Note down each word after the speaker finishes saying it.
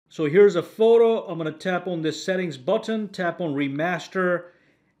So here's a photo. I'm going to tap on this settings button, tap on remaster,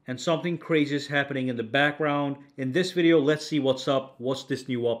 and something crazy is happening in the background. In this video, let's see what's up. What's this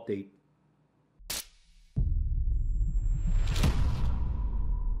new update?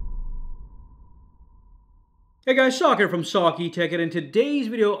 Hey guys, Sak here from SAKITECH, and in today's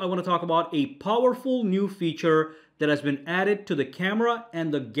video I want to talk about a powerful new feature that has been added to the camera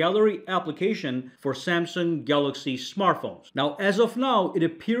and the gallery application for Samsung Galaxy smartphones. Now, as of now, it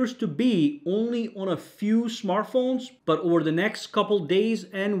appears to be only on a few smartphones, but over the next couple days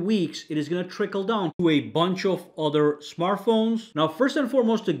and weeks, it is going to trickle down to a bunch of other smartphones. Now, first and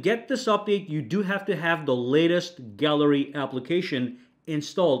foremost, to get this update, you do have to have the latest gallery application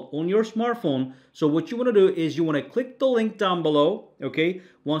installed on your smartphone. So what you want to do is you want to click the link down below. Okay,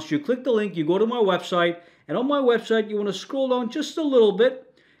 once you click the link, you go to my website, and on my website you want to scroll down just a little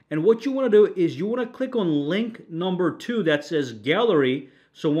bit, and what you want to do is you want to click on link number 2 that says gallery.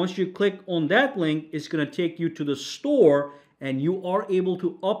 So once you click on that link, it's going to take you to the store, and you are able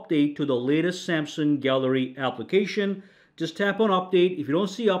to update to the latest Samsung Gallery application. Just tap on update. If you don't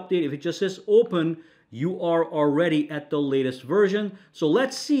see update, if it just says open, you are already at the latest version. So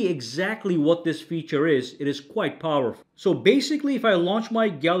let's see exactly what this feature is. It is quite powerful. So basically, if I launch my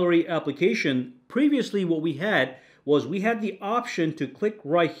gallery application, previously what we had was we had the option to click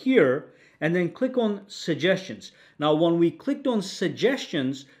right here and then click on suggestions. Now, when we clicked on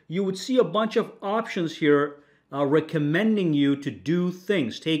suggestions, you would see a bunch of options here recommending you to do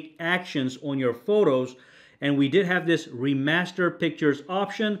things, take actions on your photos. And we did have this remaster pictures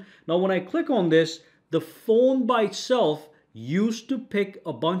option. Now, when I click on this, the phone by itself used to pick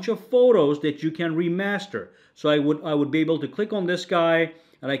a bunch of photos that you can remaster. So I would be able to click on this guy,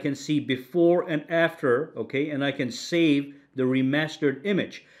 and I can see before and after, okay, and I can save the remastered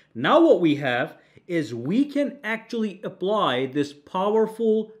image. Now what we have is we can actually apply this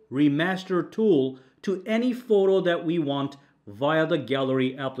powerful remaster tool to any photo that we want via the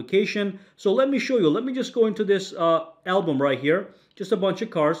gallery application. So let me show you. Let me just go into this album right here. Just a bunch of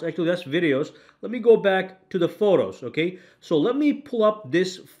cars. Actually, that's videos. Let me go back to the photos, okay? So let me pull up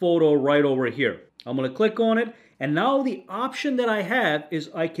this photo right over here. I'm going to click on it. And now the option that I have is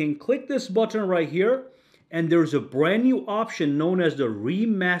I can click this button right here, and there's a brand new option known as the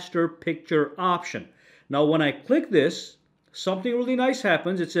remaster picture option. Now, when I click this, something really nice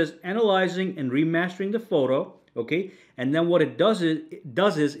happens. It says analyzing and remastering the photo, okay? And then what it does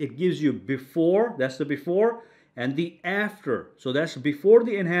is it gives you before, that's the before, and the after. So that's before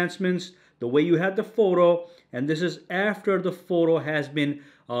the enhancements, the way you had the photo, and this is after the photo has been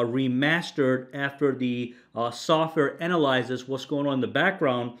remastered, after the software analyzes what's going on in the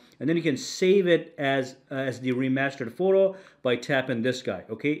background, and then you can save it as the remastered photo by tapping this guy,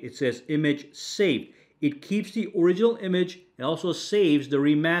 okay? It says image saved. It keeps the original image and also saves the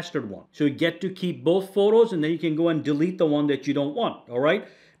remastered one. So you get to keep both photos, and then you can go and delete the one that you don't want, all right?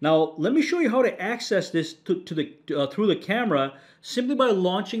 Now, let me show you how to access this through the camera simply by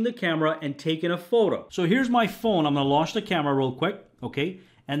launching the camera and taking a photo. So here's my phone. I'm going to launch the camera real quick, okay?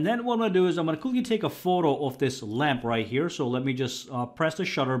 And then what I'm going to do is I'm going to quickly take a photo of this lamp right here. So let me just press the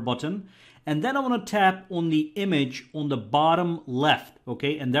shutter button. And then I'm going to tap on the image on the bottom left,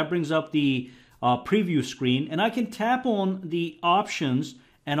 okay? And that brings up the preview screen. And I can tap on the options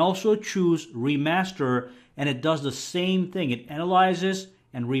and also choose remaster, and it does the same thing. It analyzes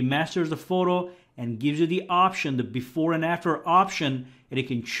and remasters the photo and gives you the option, the before and after option, and it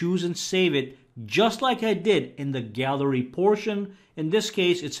can choose and save it just like I did in the gallery portion. In this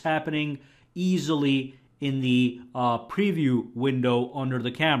case, it's happening easily in the preview window under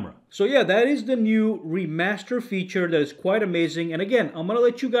the camera. So yeah, that is the new remaster feature that is quite amazing. And again, I'm gonna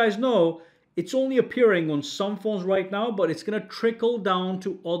let you guys know it's only appearing on some phones right now, but it's gonna trickle down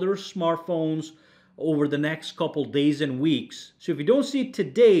to other smartphones over the next couple days and weeks. So if you don't see it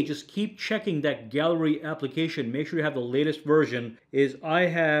today, just keep checking that gallery application. Make sure you have the latest version. I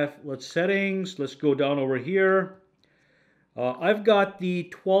have, settings, let's go down over here. I've got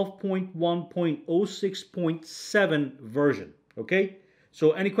the 12.1.06.7 version, okay?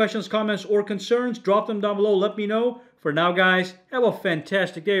 So any questions, comments, or concerns, drop them down below. Let me know. For now, guys, have a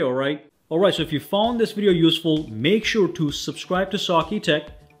fantastic day, all right? All right, so if you found this video useful, make sure to subscribe to SAKITECH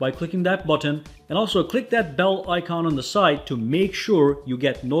by clicking that button, and also click that bell icon on the side to make sure you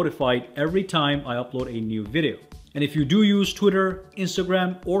get notified every time I upload a new video. And if you do use Twitter,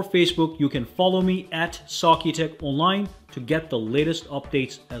 Instagram, or Facebook, you can follow me at SAKITECH Online to get the latest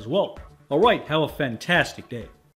updates as well. All right, have a fantastic day.